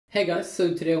Hey guys,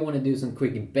 so today I want to do some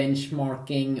quick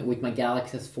benchmarking with my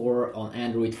Galaxy S4 on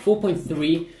Android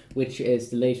 4.3, which is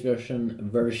the latest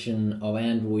version of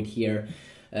Android here.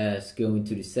 Let's go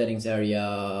into the settings area,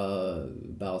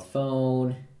 about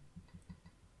phone.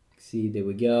 See, there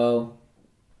we go,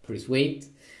 pretty sweet.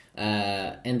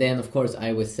 And then of course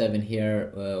iOS 7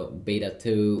 here, beta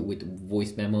 2 with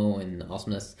voice memo and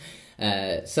awesomeness.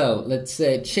 So let's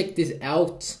check this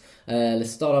out. Let's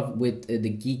start off with the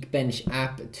Geekbench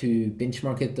app to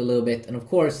benchmark it a little bit. And of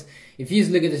course, if you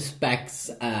just look at the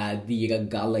specs, the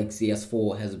Galaxy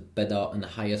S4 has better and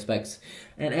higher specs,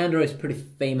 and Android is pretty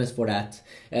famous for that.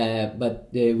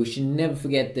 But we should never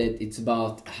forget that it's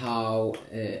about how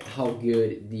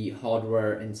good the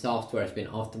hardware and software has been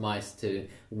optimized to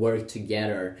work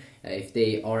together. If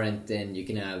they aren't, then you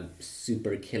can have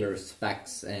super killer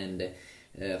specs and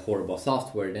horrible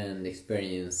software, then the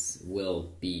experience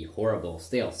will be horrible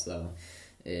still. So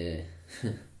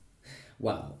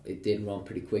wow, it did run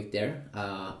pretty quick there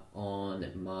on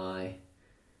my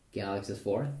Galaxy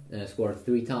S4. Scored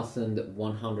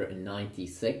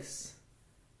 3196.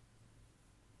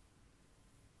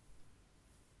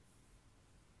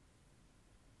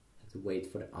 Have to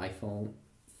wait for the iPhone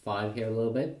 5 here a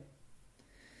little bit.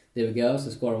 There we go, so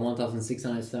scored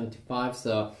 1675.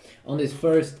 So on this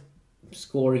first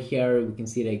score here, we can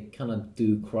see they kind of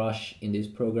do crush in this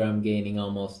program, gaining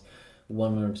almost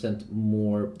 100%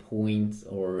 more points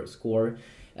or score.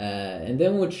 And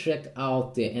then we'll check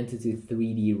out the Entity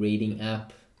 3D rating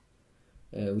app,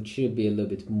 which should be a little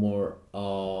bit more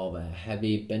of a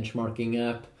heavy benchmarking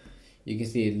app. You can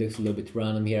see it looks a little bit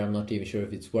random here. I'm not even sure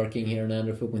if it's working here on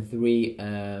Android 4.3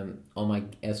 on my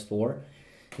S4.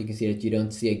 You can see that you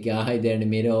don't see a guide there in the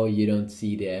middle, you don't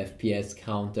see the FPS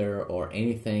counter or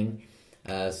anything.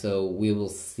 So we will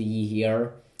see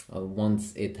here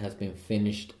once it has been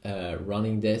finished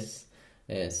running this,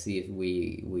 see if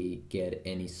we get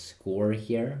any score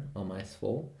here on my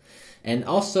S4. And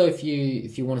also, if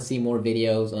you want to see more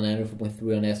videos on Android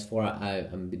 4.3 on S4,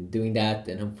 I've been doing that,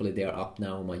 and hopefully they are up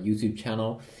now on my YouTube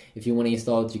channel. If you want to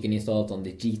install it, you can install it on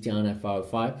the GTI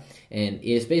 955, and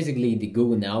it's basically the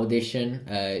Google Now edition.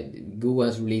 Google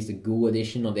has released a Google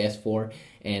edition of the S4,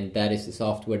 and that is the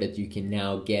software that you can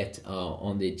now get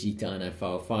on the GTI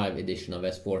 955 edition of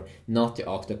S4, not the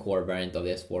octa-core variant of the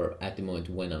S4 at the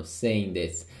moment when I'm saying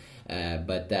this,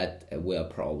 but that will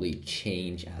probably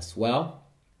change as well.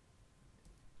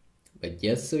 But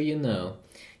just so you know,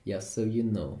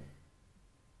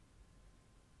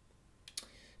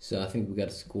 So I think we got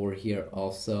a score here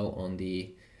also on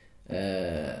the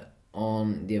there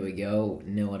we go.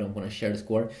 No, I don't want to share the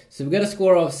score. So we got a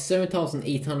score of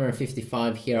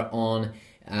 7,855 here on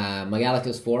my Galaxy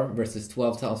S4 versus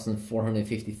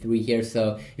 12,453 here.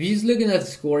 So if you're just looking at the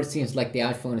score, it seems like the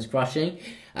iPhone is crushing.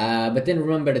 But then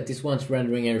remember that this one's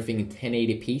rendering everything in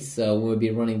 1080p, so we'll be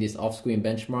running this off-screen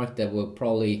benchmark that will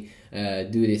probably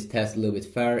do this test a little bit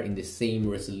fair in the same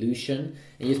resolution.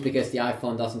 And just because the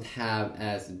iPhone doesn't have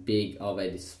as big of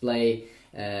a display,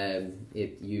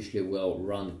 it usually will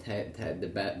run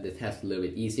the test a little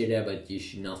bit easier there, but you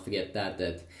should not forget that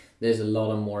there's a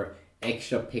lot of more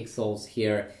extra pixels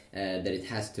here that it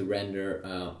has to render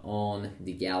on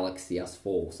the Galaxy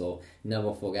S4, so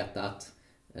never forget that.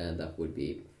 That would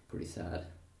be pretty sad.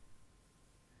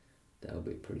 That would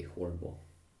be pretty horrible.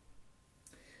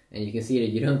 And you can see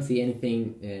that you don't see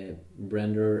anything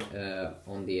render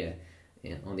on the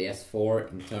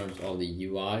S4 in terms of the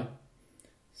UI.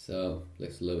 So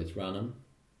looks a little bit random,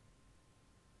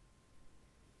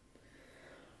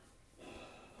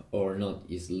 or not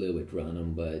just a little bit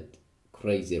random, but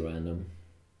crazy random.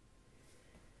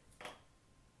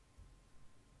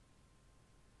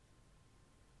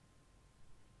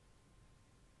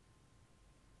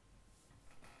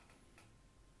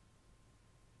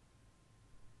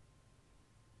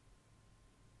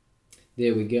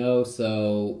 There we go,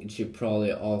 so it should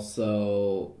probably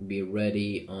also be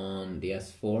ready on the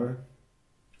S4.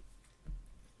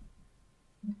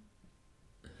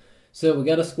 So we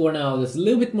got a score now that's a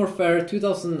little bit more fair,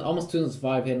 2,000, almost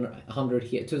 2,500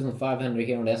 here, 2,500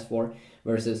 here on the S4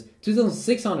 versus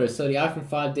 2,600. So the iPhone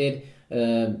 5 did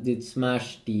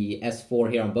smash the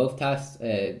S4 here on both tests.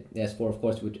 The S4, of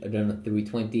course, with Adreno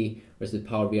 320 versus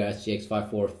Power BI SGX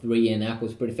 543, and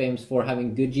Apple's pretty famous for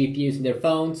having good GPUs in their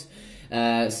phones.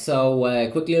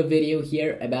 Quick little video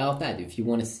here about that. If you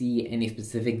want to see any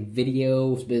specific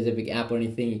video, specific app or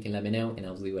anything, you can let me know and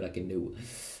I'll see what I can do.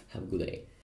 Have a good day.